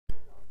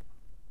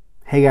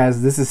Hey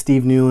guys, this is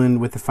Steve Newland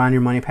with the Find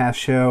Your Money Path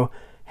show.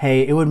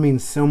 Hey, it would mean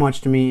so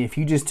much to me if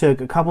you just took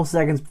a couple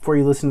seconds before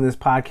you listen to this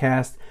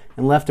podcast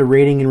and left a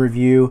rating and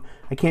review.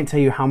 I can't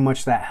tell you how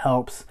much that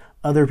helps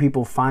other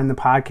people find the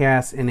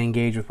podcast and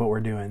engage with what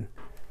we're doing.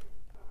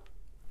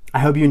 I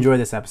hope you enjoy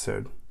this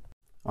episode.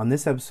 On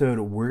this episode,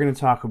 we're going to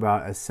talk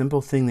about a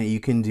simple thing that you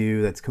can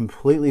do that's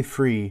completely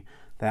free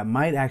that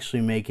might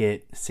actually make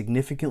it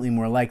significantly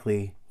more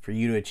likely for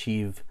you to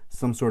achieve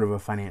some sort of a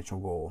financial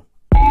goal.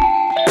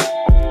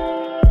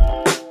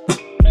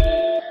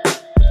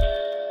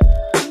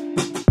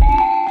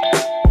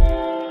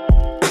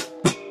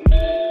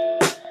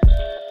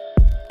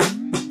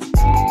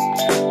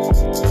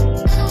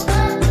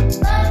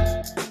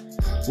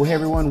 Well, hey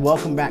everyone,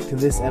 welcome back to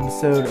this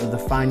episode of the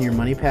Find Your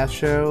Money Path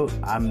show.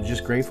 I'm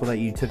just grateful that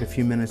you took a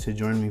few minutes to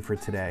join me for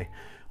today.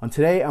 On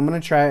today, I'm going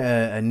to try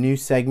a new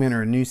segment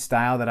or a new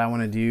style that I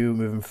want to do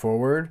moving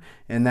forward,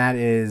 and that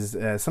is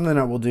something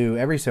that we'll do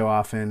every so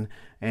often,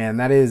 and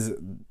that is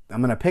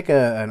I'm going to pick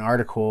an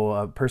article,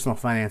 a personal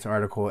finance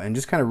article, and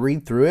just kind of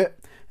read through it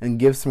and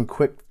give some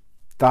quick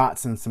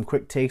thoughts and some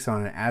quick takes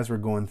on it as we're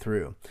going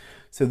through.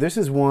 So this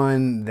is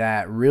one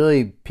that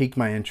really piqued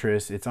my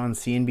interest. It's on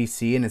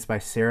CNBC and it's by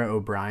Sarah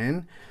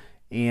O'Brien.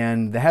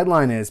 And the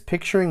headline is,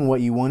 "Picturing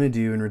what you want to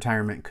do in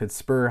retirement could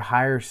spur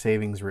higher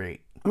savings rate."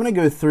 I'm going to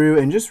go through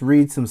and just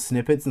read some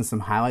snippets and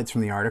some highlights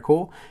from the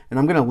article. And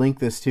I'm going to link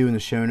this too in the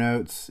show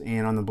notes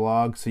and on the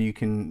blog so you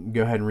can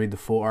go ahead and read the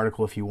full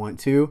article if you want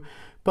to.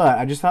 But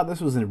I just thought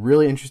this was a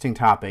really interesting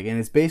topic. And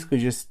it's basically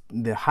just,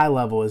 the high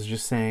level is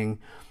just saying,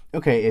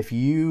 okay, if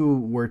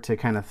you were to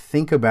kind of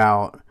think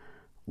about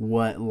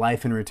what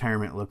life in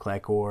retirement looked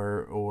like,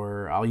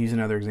 or I'll use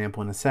another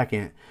example in a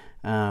second,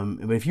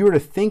 but if you were to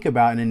think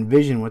about and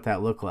envision what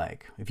that looked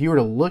like, if you were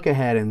to look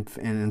ahead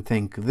and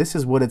think, this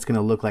is what it's going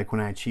to look like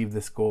when I achieve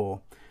this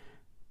goal,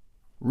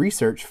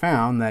 research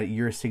found that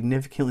you're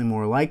significantly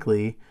more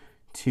likely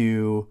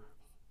to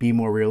be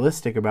more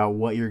realistic about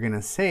what you're going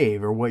to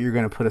save or what you're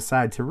going to put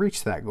aside to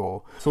reach that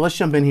goal. So let's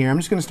jump in here. I'm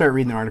just going to start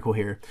reading the article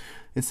here.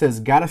 It says,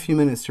 "Got a few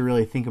minutes to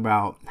really think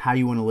about how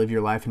you want to live your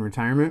life in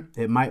retirement?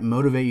 It might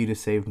motivate you to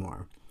save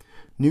more.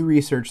 New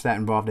research that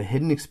involved a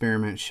hidden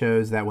experiment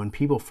shows that when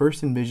people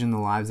first envision the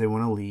lives they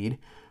want to lead,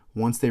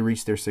 once they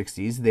reach their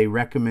 60s, they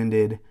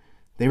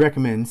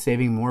recommend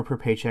saving more per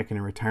paycheck in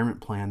a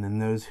retirement plan than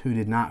those who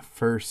did not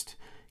first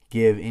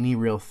give any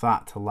real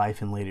thought to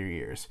life in later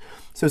years."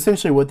 So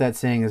essentially what that's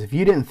saying is, if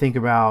you didn't think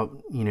about,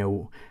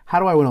 how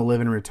do I want to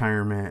live in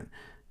retirement,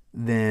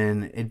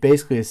 then it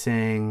basically is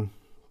saying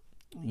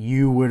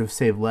you would have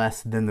saved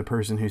less than the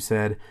person who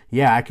said,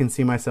 yeah, I can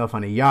see myself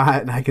on a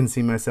yacht, and I can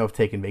see myself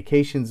taking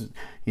vacations,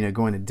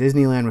 going to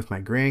Disneyland with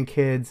my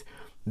grandkids.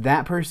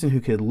 That person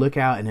who could look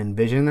out and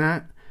envision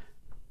that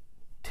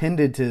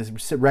tended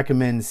to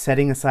recommend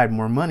setting aside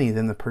more money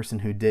than the person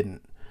who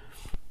didn't.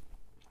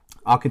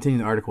 I'll continue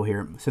the article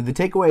here. So the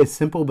takeaway is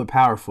simple but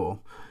powerful.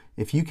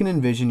 If you can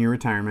envision your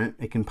retirement,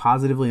 it can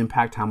positively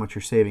impact how much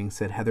you're saving,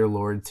 said Heather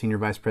Lord, Senior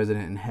Vice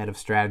President and Head of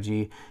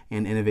Strategy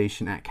and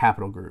Innovation at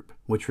Capital Group,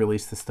 which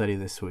released the study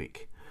this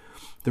week.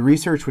 The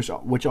research,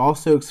 which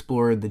also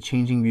explored the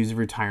changing views of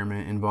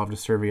retirement, involved a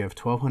survey of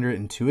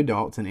 1,202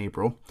 adults in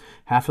April.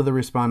 Half of the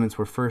respondents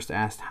were first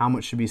asked how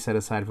much should be set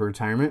aside for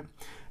retirement.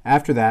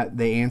 After that,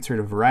 they answered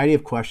a variety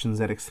of questions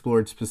that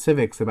explored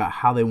specifics about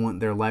how they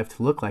want their life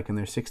to look like in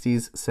their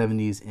 60s,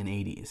 70s, and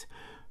 80s.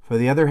 For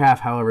the other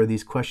half, however,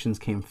 these questions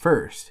came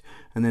first,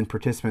 and then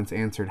participants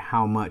answered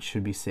how much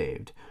should be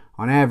saved.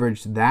 On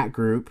average, that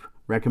group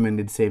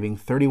recommended saving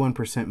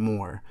 31%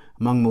 more.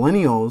 Among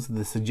millennials,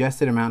 the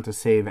suggested amount to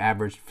save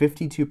averaged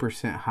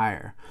 52%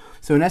 higher.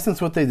 So in essence,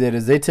 what they did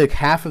is they took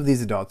half of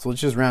these adults.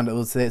 Let's just round it.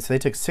 Let's say, so they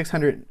took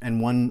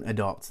 601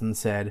 adults and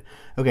said,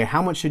 okay,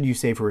 how much should you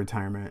save for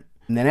retirement?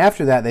 And then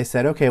after that, they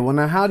said, okay, well,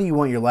 now how do you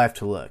want your life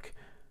to look,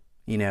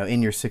 in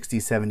your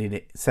 60s,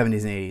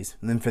 70s, and 80s?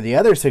 And then for the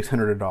other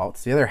 600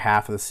 adults, the other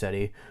half of the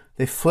study,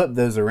 they flipped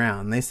those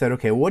around. They said,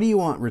 okay, what do you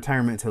want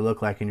retirement to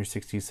look like in your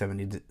 60s,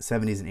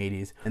 70s, and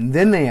 80s? And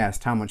then they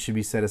asked how much should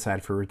be set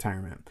aside for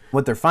retirement.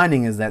 What they're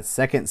finding is that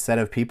second set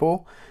of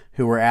people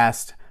who were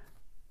asked,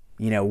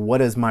 what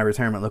does my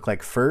retirement look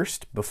like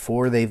first,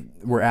 before they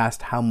were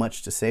asked how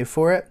much to save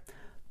for it,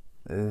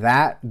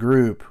 that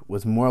group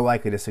was more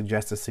likely to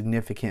suggest a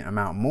significant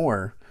amount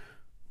more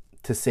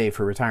to save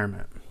for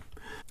retirement.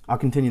 I'll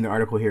continue the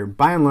article here.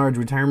 By and large,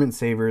 retirement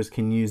savers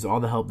can use all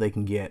the help they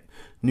can get.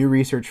 New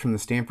research from the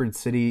Stanford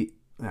Center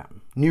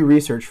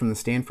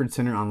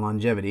on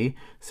Longevity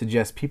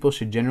suggests people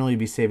should generally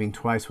be saving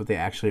twice what they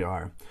actually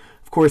are.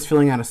 Of course,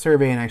 filling out a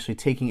survey and actually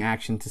taking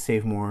action to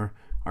save more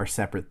are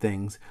separate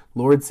things.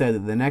 Lord said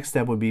that the next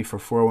step would be for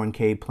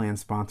 401k plan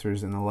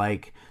sponsors and the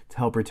like to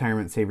help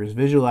retirement savers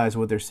visualize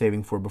what they're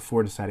saving for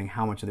before deciding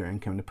how much of their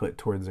income to put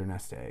towards their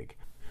nest egg.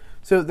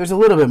 So there's a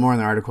little bit more in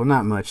the article,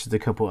 not much, just a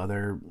couple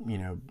other,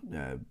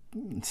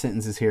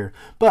 sentences here.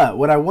 But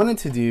what I wanted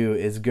to do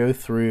is go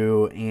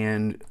through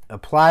and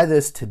apply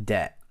this to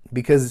debt,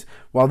 because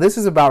while this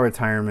is about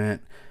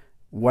retirement,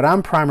 what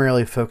I'm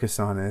primarily focused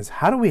on is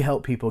how do we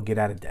help people get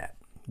out of debt?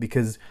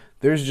 because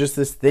there's just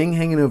this thing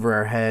hanging over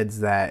our heads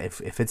that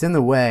if it's in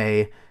the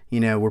way,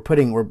 we're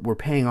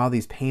paying all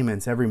these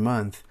payments every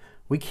month.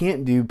 We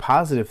can't do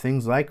positive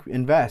things like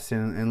invest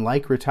and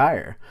like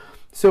retire.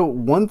 So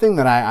one thing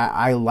that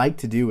I like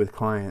to do with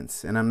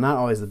clients, and I'm not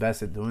always the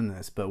best at doing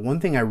this, but one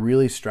thing I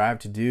really strive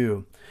to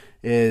do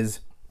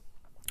is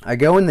I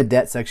go in the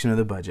debt section of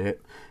the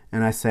budget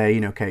and I say,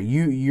 okay,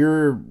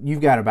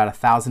 you've got about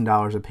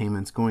 $1,000 of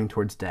payments going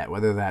towards debt,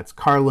 whether that's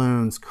car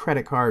loans,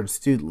 credit cards,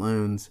 student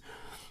loans.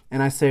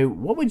 And I say,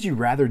 what would you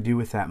rather do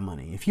with that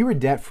money? If you were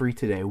debt free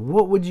today,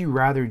 what would you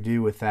rather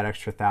do with that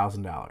extra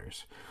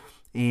 $1,000?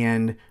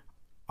 And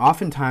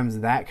oftentimes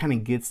that kind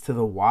of gets to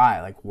the why.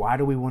 Like, why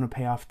do we want to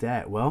pay off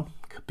debt? Well,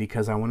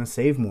 because I want to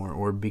save more,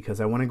 or because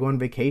I want to go on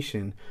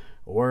vacation,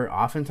 or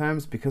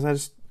oftentimes because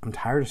I'm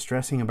tired of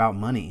stressing about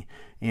money.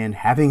 And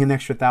having an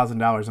extra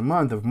 $1,000 a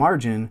month of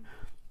margin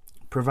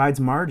provides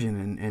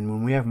margin. And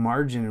when we have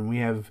margin and we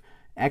have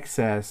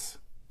excess,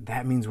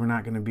 that means we're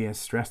not going to be as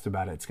stressed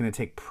about it. It's going to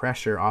take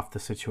pressure off the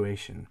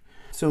situation.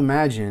 So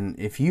imagine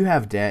if you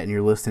have debt and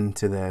you're listening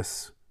to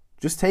this,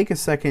 just take a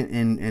second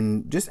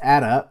and just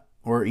add up,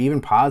 or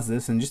even pause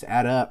this and just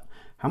add up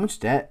how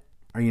much how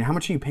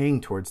much are you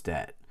paying towards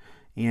debt?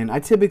 And I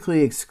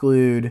typically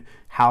exclude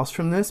house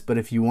from this, but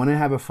if you want to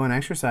have a fun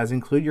exercise,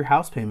 include your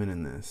house payment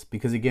in this,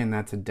 because again,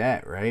 that's a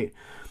debt, right?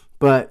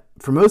 But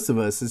for most of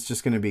us, it's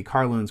just going to be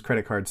car loans,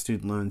 credit cards,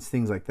 student loans,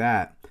 things like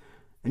that.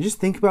 And just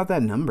think about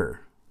that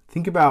number.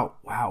 Think about,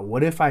 wow,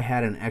 what if I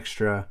had an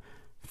extra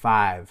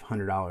 $500,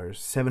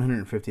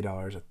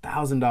 $750,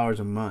 $1,000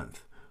 a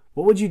month?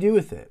 What would you do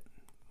with it?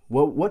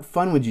 What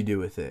fun would you do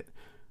with it?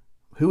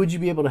 Who would you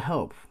be able to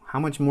help? How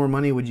much more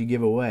money would you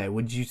give away?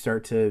 Would you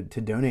start to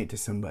donate to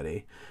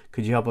somebody?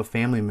 Could you help a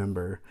family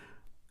member?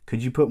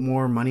 Could you put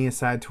more money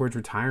aside towards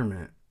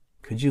retirement?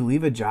 Could you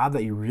leave a job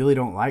that you really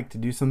don't like to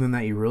do something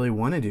that you really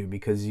want to do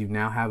because you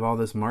now have all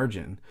this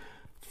margin?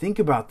 Think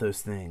about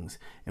those things.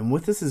 And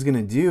what this is going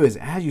to do is,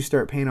 as you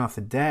start paying off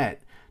the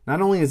debt,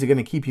 not only is it going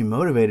to keep you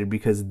motivated,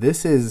 because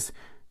this is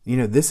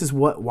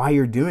why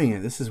you're doing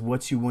it. This is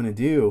what you want to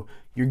do.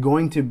 You're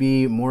going to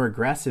be more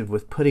aggressive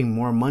with putting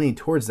more money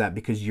towards that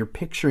because you're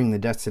picturing the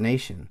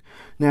destination.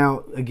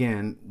 Now,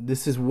 again,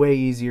 this is way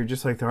easier,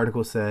 just like the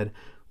article said,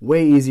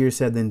 way easier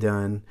said than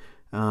done.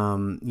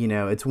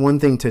 It's one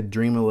thing to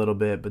dream a little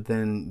bit, but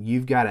then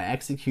you've got to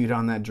execute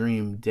on that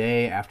dream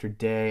day after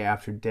day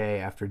after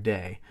day after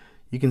day.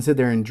 You can sit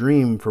there and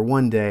dream for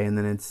one day and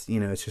then it's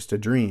just a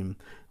dream.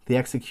 The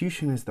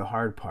execution is the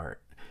hard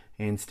part,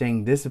 and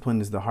staying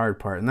disciplined is the hard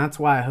part. And that's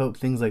why I hope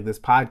things like this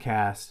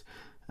podcast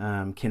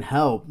can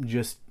help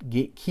just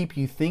keep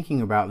you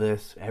thinking about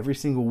this every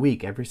single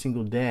week, every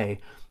single day,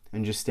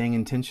 and just staying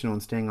intentional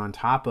and staying on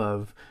top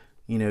of,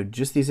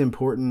 just these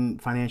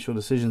important financial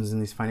decisions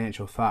and these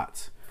financial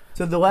thoughts.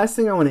 So the last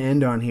thing I want to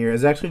end on here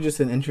is actually just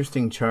an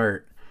interesting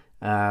chart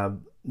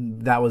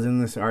that was in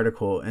this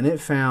article, and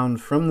it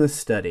found from this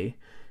study,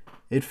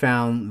 it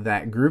found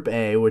that Group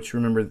A, which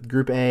remember,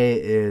 Group A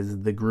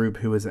is the group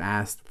who was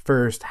asked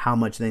first how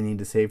much they need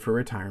to save for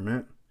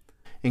retirement,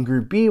 and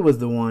Group B was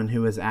the one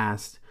who was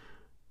asked,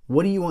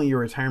 what do you want your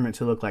retirement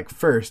to look like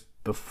first,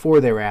 before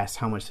they were asked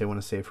how much they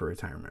want to save for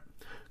retirement.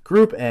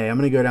 Group A, I'm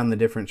going to go down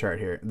the chart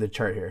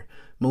here.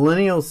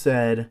 Millennials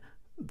said,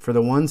 for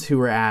the ones who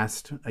were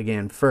asked,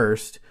 again,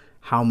 first,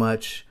 how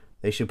much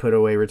they should put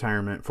away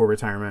for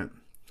retirement,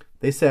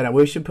 they said,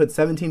 we should put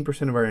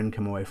 17% of our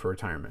income away for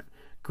retirement.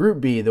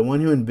 Group B, the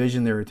one who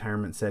envisioned their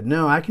retirement, said,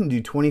 no, I can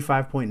do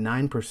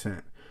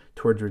 25.9%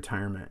 towards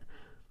retirement.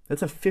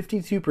 That's a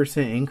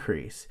 52%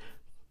 increase.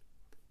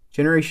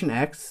 Generation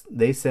X,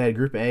 they said,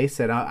 Group A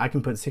said, I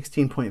can put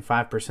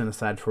 16.5%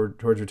 aside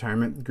towards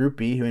retirement. Group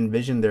B, who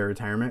envisioned their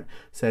retirement,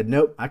 said,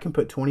 nope, I can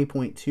put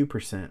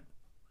 20.2%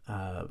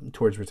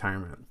 towards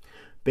retirement.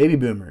 Baby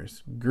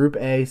boomers, Group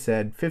A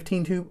said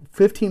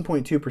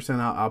 15.2%,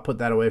 I'll put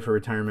that away for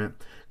retirement.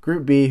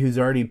 Group B, who's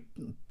already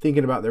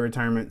thinking about their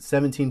retirement,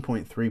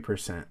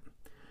 17.3%.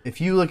 If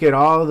you look at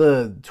all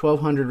the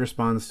 1,200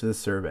 respondents to the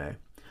survey,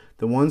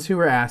 the ones who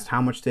were asked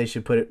how much they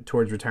should put it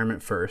towards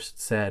retirement first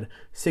said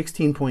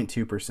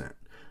 16.2%.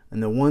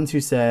 And the ones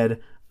who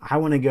said, I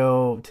want to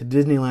go to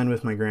Disneyland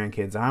with my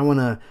grandkids, I want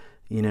to,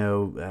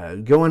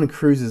 go on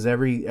cruises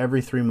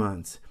every 3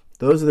 months,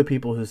 those are the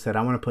people who said,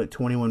 I want to put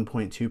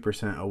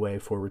 21.2% away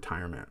for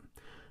retirement.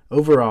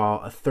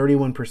 Overall, a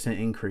 31%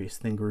 increase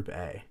than Group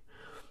A.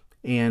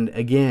 And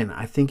again,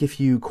 I think if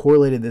you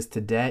correlated this to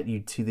debt,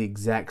 you'd see the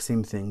exact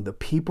same thing. The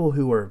people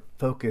who are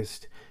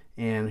focused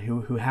and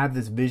who have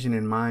this vision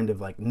in mind of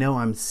like, no,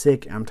 I'm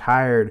sick, I'm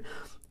tired,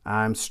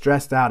 I'm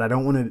stressed out, I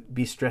don't want to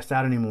be stressed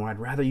out anymore, I'd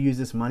rather use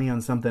this money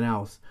on something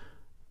else.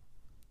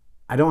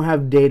 I don't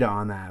have data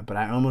on that, but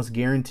I almost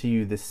guarantee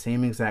you the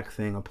same exact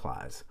thing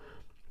applies.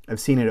 I've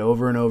seen it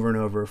over and over and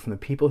over from the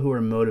people who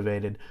are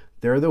motivated.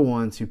 They're the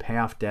ones who pay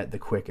off debt the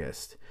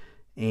quickest,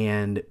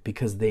 and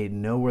because they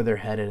know where they're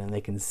headed and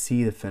they can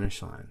see the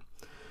finish line.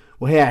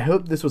 Well, hey, I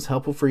hope this was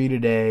helpful for you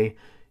today.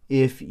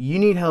 If you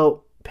need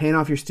help paying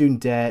off your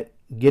student debt,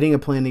 getting a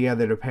plan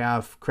together to pay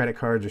off credit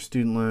cards or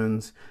student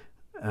loans,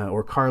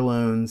 or car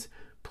loans,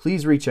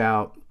 please reach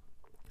out.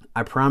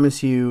 I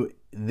promise you,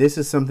 this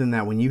is something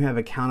that when you have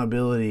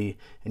accountability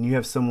and you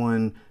have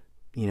someone,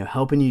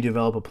 helping you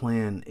develop a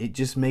plan, it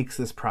just makes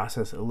this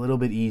process a little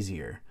bit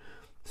easier.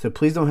 So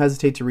please don't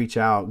hesitate to reach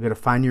out. Go to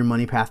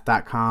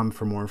findyourmoneypath.com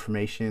for more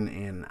information,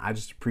 and I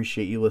just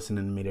appreciate you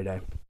listening to me today.